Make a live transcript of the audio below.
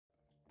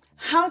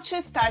How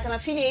to start an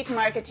affiliate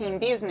marketing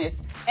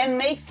business and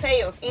make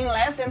sales in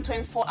less than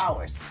 24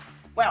 hours.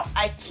 Well,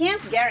 I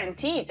can't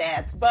guarantee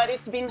that, but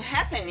it's been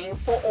happening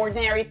for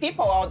ordinary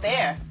people out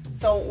there.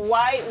 So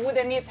why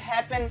wouldn't it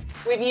happen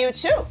with you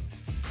too?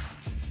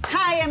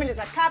 Hi, I'm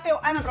Elisa Capel.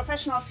 I'm a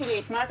professional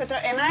affiliate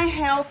marketer and I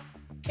help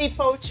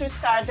people to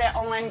start their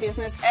online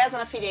business as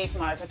an affiliate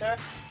marketer.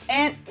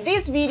 And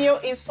this video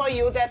is for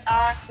you that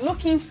are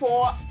looking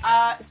for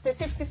a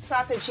specific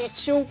strategy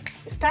to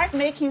start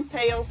making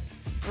sales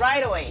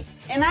right away.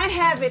 And I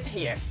have it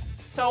here.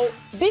 So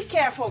be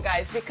careful,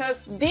 guys,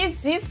 because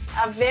this is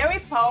a very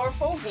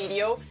powerful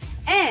video.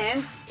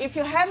 And if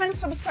you haven't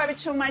subscribed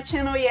to my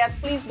channel yet,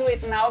 please do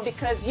it now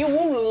because you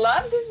will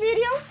love this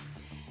video.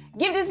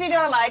 Give this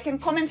video a like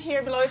and comment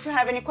here below if you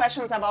have any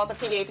questions about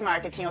affiliate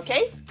marketing,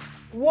 okay?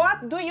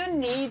 What do you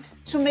need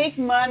to make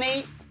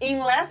money in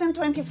less than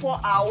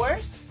 24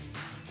 hours?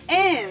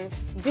 And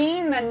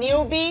being a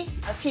newbie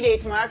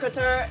affiliate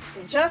marketer,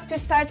 just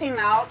starting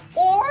out,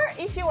 or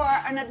if you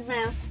are an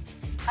advanced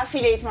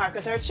affiliate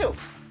marketer too.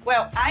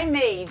 Well, I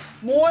made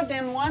more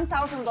than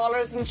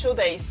 $1,000 in 2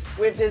 days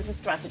with this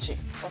strategy,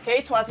 okay?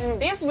 It was in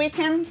this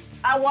weekend,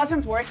 I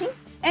wasn't working,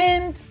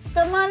 and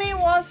the money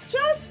was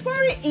just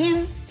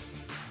pouring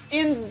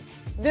in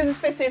this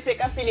specific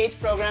affiliate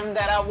program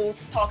that I will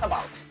talk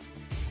about.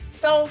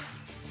 So,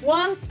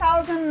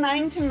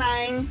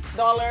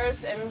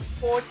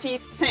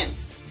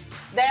 $1,099.40.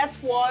 That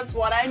was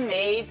what I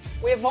made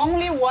with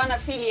only one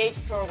affiliate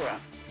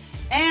program.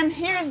 And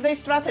here's the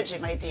strategy,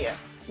 my dear.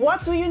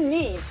 What do you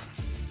need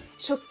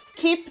to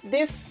keep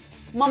this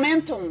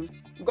momentum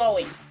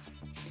going?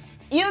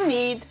 You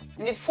need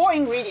 4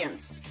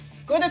 ingredients: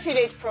 good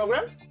affiliate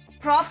program,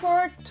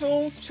 proper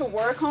tools to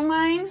work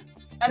online,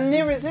 an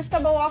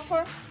irresistible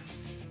offer,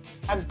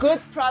 a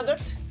good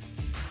product,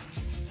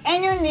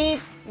 and you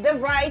need the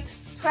right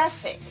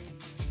traffic.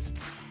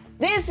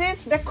 This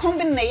is the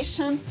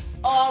combination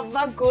of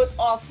a good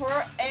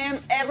offer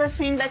and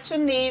everything that you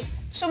need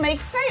to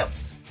make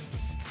sales.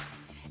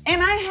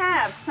 And I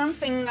have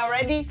something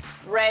already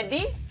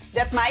ready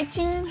that my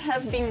team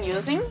has been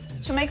using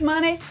to make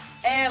money,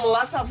 and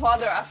lots of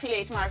other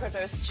affiliate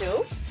marketers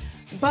too.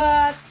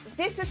 But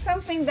this is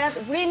something that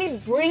really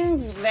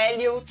brings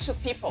value to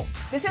people.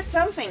 This is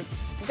something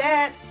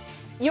that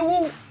you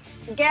will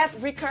get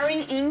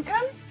recurring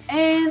income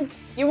and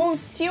you will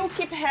still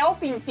keep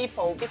helping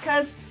people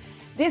because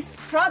this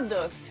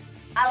product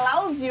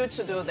allows you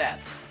to do that.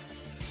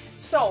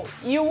 So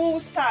you will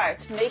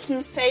start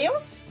making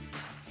sales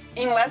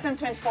in less than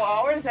 24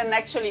 hours, and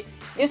actually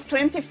this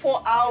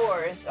 24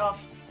 hours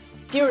of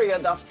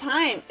period of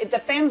time, it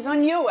depends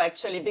on you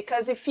actually,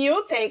 because if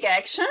you take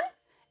action,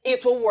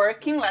 it will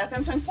work in less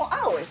than 24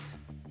 hours.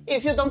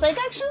 If you don't take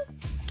action,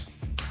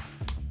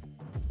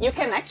 you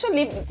can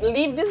actually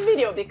leave this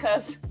video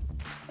because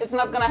it's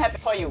not gonna happen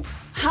for you.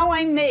 How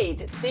I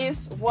made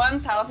this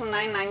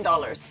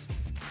 $1,099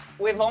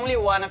 with only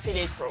one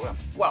affiliate program?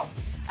 Well,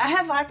 I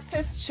have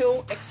access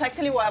to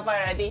exactly what I've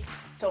already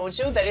told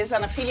you. There is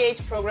an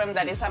affiliate program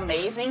that is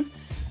amazing.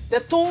 The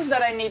tools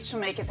that I need to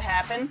make it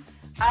happen,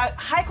 a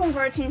high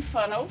converting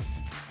funnel,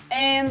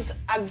 and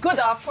a good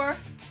offer,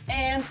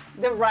 and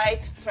the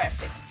right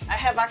traffic. I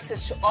have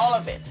access to all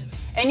of it,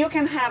 and you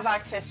can have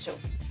access to.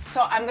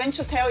 So I'm going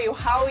to tell you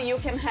how you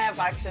can have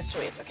access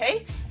to it,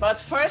 okay? But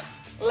first,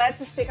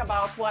 let's speak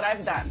about what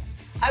I've done.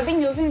 I've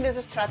been using this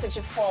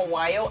strategy for a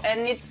while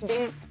and it's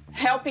been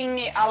helping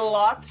me a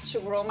lot to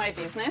grow my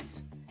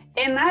business.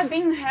 And I've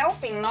been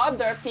helping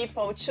other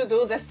people to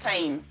do the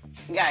same,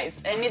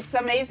 guys. And it's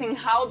amazing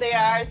how they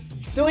are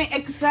doing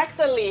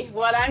exactly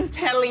what I'm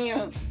telling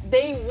you.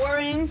 They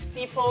weren't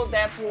people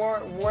that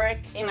work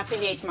in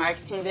affiliate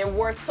marketing. They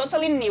were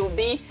totally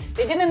newbie.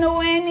 They didn't know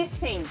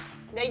anything.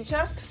 They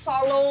just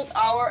followed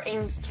our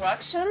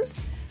instructions,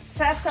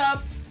 set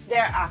up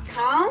their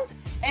account,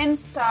 and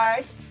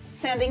start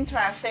sending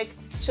traffic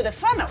to the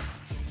funnel.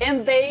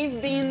 And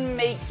they've been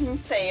making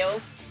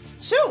sales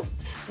too.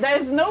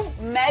 There's no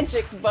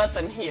magic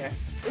button here.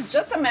 It's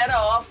just a matter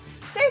of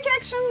take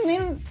action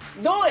and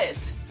do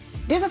it.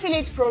 This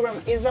affiliate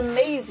program is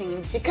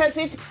amazing because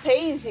it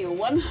pays you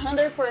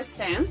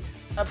 100%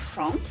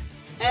 upfront,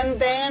 and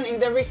then in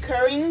the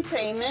recurring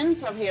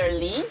payments of your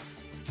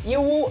leads, you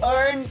will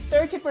earn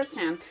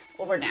 30%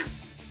 over them.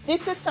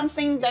 This is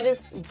something that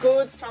is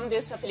good from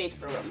this affiliate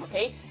program,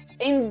 okay?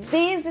 In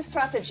this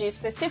strategy,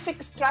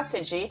 specific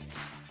strategy,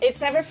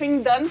 it's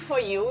everything done for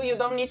you. You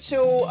don't need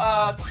to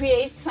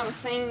create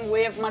something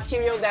with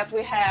material that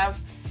we have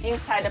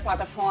inside the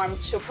platform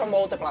to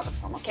promote the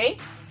platform, okay?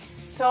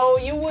 So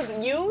you would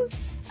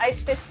use a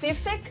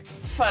specific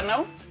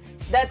funnel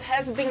that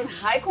has been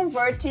high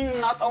converting,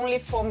 not only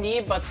for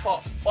me, but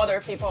for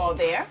other people out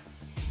there.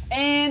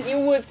 And you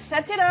would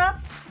set it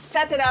up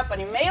an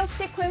email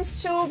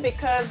sequence too,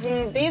 because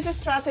in this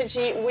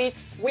strategy,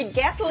 we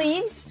get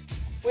leads,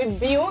 we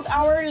build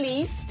our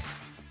list,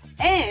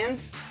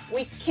 and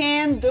we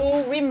can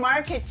do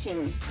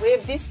remarketing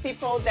with these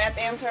people that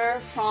enter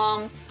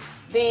from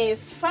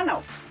this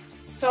funnel.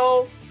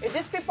 So if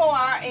these people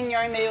are in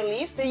your email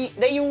list,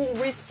 they will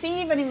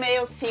receive an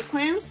email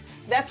sequence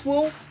that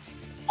will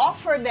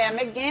offer them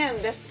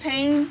again the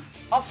same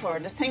offer,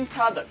 the same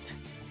product.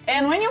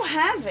 And when you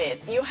have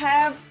it, you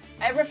have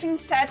everything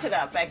set it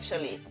up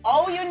actually.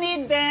 All you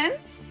need then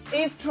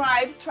is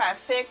drive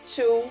traffic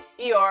to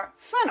your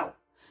funnel.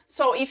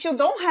 So if you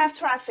don't have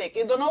traffic,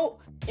 you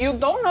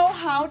don't know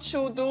how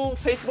to do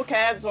Facebook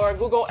ads or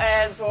Google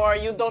ads, or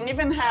you don't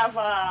even have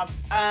a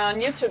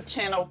YouTube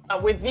channel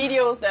with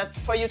videos that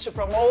for you to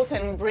promote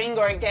and bring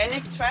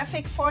organic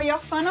traffic for your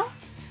funnel,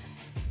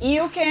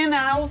 you can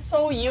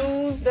also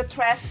use the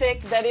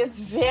traffic that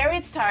is very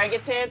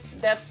targeted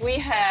that we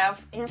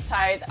have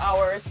inside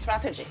our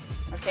strategy,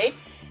 okay?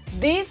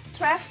 This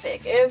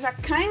traffic is a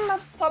kind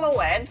of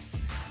solo ads,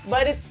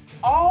 but it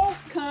all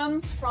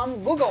comes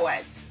from Google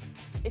Ads.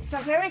 It's a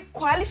very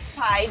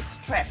qualified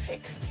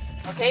traffic,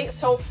 okay?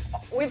 So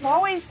we've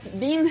always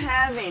been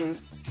having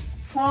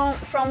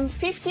from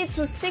 50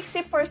 to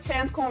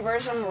 60%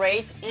 conversion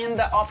rate in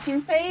the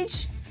opt-in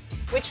page,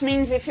 which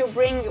means if you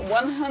bring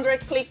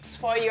 100 clicks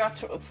for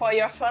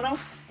your funnel,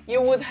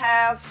 you would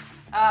have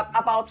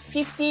about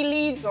 50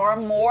 leads or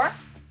more.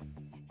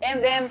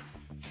 And then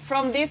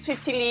from these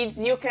 50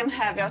 leads, you can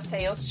have your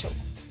sales too.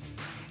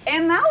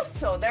 And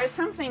also, there's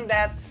something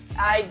that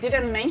I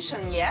didn't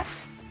mention yet.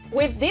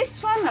 With this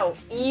funnel,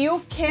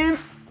 you can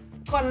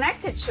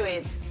connect it to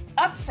it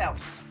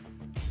upsells.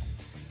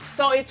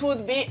 So it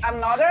would be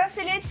another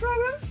affiliate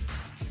program,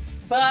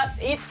 but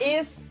it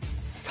is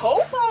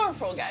so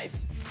powerful,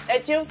 guys,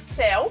 that you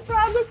sell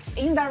products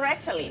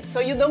indirectly.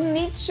 So you don't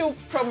need to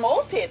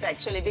promote it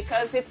actually,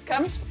 because it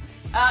comes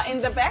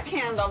in the back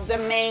end of the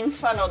main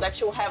funnel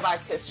that you have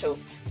access to.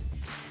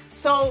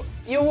 So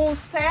you will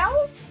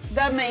sell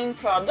the main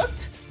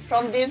product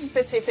from this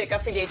specific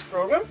affiliate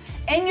program,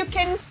 and you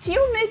can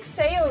still make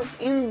sales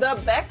in the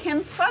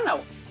back-end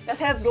funnel that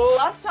has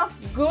lots of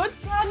good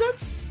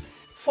products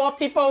for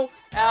people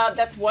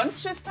that want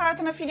to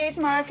start an affiliate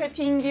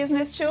marketing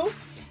business too.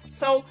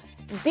 So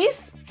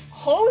this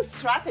whole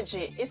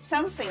strategy is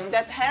something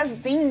that has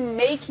been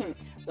making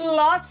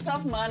lots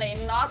of money,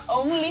 not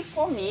only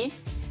for me,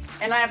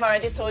 and I've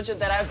already told you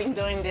that I've been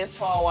doing this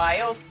for a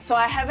while, so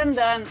I haven't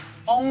done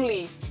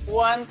only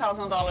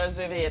 $1,000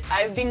 with it.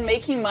 I've been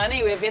making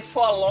money with it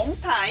for a long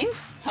time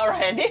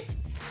already,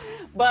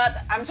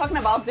 but I'm talking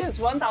about this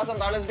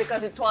 $1,000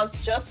 because it was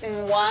just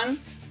in one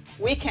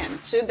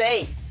weekend, 2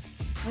 days.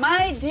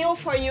 My deal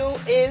for you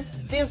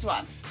is this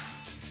one.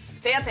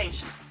 Pay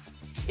attention.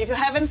 If you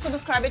haven't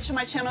subscribed to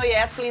my channel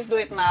yet, please do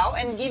it now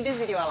and give this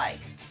video a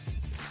like.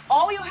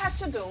 All you have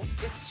to do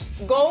is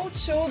go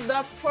to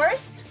the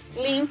first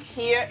link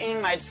here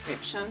in my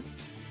description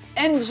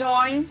and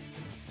join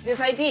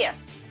this idea.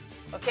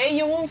 Okay,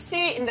 you will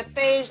see in the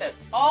page that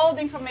all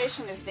the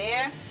information is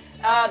there.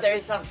 There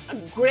is a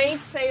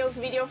great sales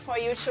video for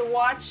you to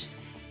watch.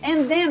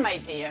 And then, my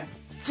dear,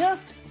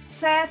 just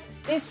set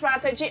this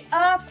strategy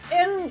up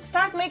and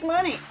start making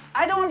money.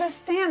 I don't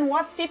understand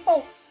what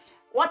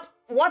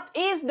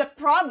is the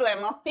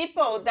problem of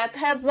people that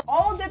has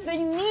all that they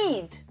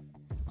need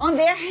on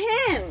their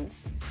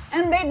hands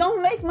and they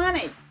don't make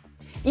money.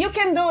 You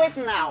can do it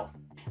now.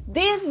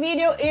 This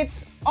video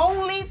is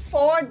only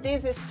for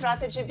this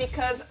strategy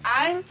because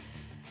I'm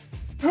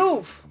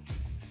proof,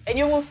 and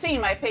you will see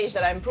in my page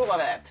that I'm proof of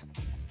that.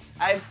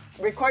 I've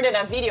recorded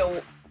a video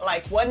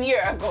like 1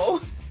 year ago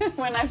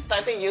when I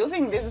started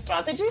using this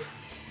strategy,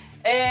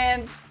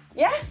 and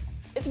yeah,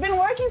 it's been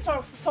working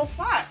so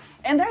far.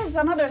 And there's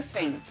another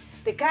thing.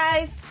 The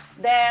guys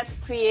that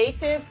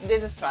created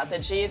this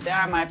strategy, they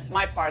are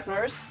my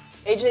partners,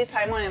 AJ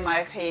Simon and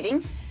Mike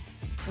Hayden.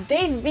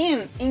 They've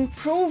been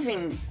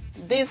improving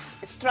this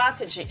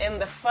strategy and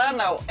the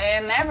funnel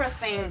and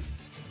everything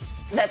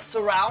that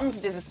surrounds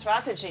this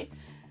strategy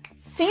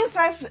since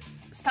I've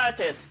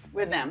started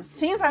with them,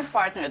 since I've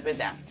partnered with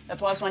them. That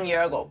was 1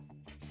 year ago.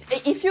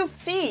 If you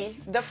see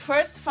the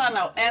first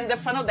funnel and the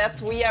funnel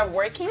that we are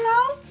working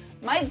now,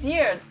 my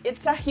dear,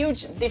 it's a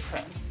huge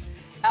difference.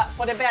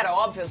 For the better,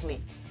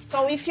 obviously.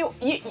 So if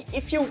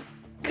you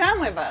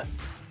come with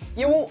us,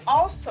 you will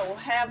also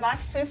have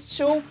access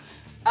to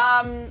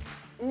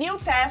new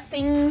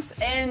testings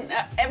and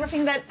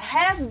everything that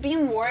has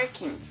been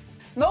working.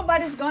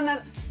 Nobody's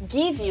gonna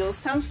give you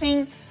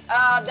something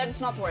that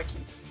is not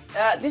working.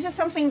 This is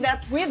something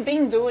that we've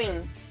been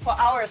doing for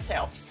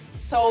ourselves.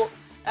 So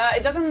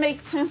it doesn't make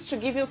sense to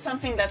give you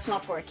something that's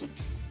not working.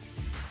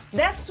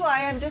 That's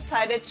why I've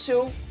decided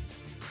to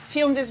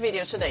film this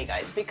video today,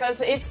 guys,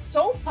 because it's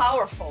so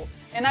powerful.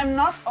 And I'm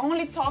not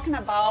only talking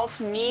about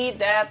me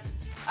that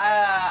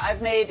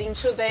I've made in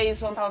 2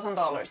 days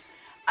 $1,000.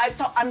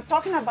 I'm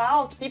talking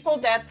about people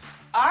that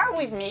are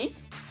with me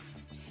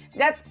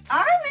that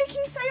are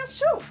making sales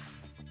too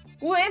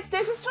with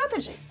this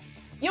strategy.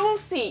 You will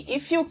see,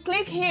 if you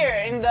click here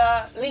in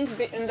the link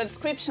in the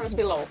descriptions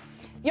below,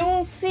 you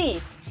will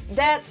see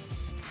that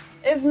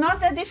it's not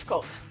that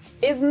difficult.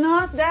 It's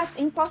not that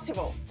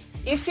impossible.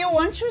 If you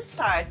want to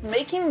start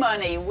making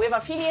money with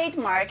affiliate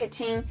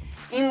marketing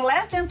in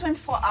less than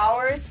 24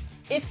 hours,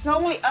 it's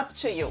only up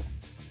to you.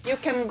 you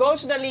can go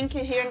to the link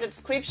here in the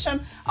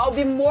description. I'll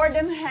be more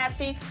than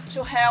happy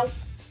to help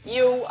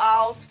you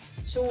out,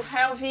 to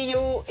help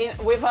you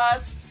with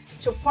us,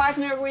 to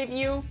partner with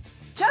you.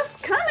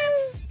 Just come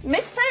and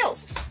make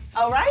sales,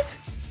 all right?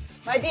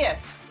 My dear,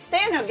 stay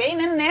on your game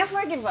and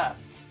never give up.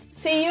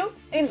 See you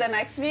in the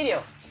next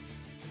video.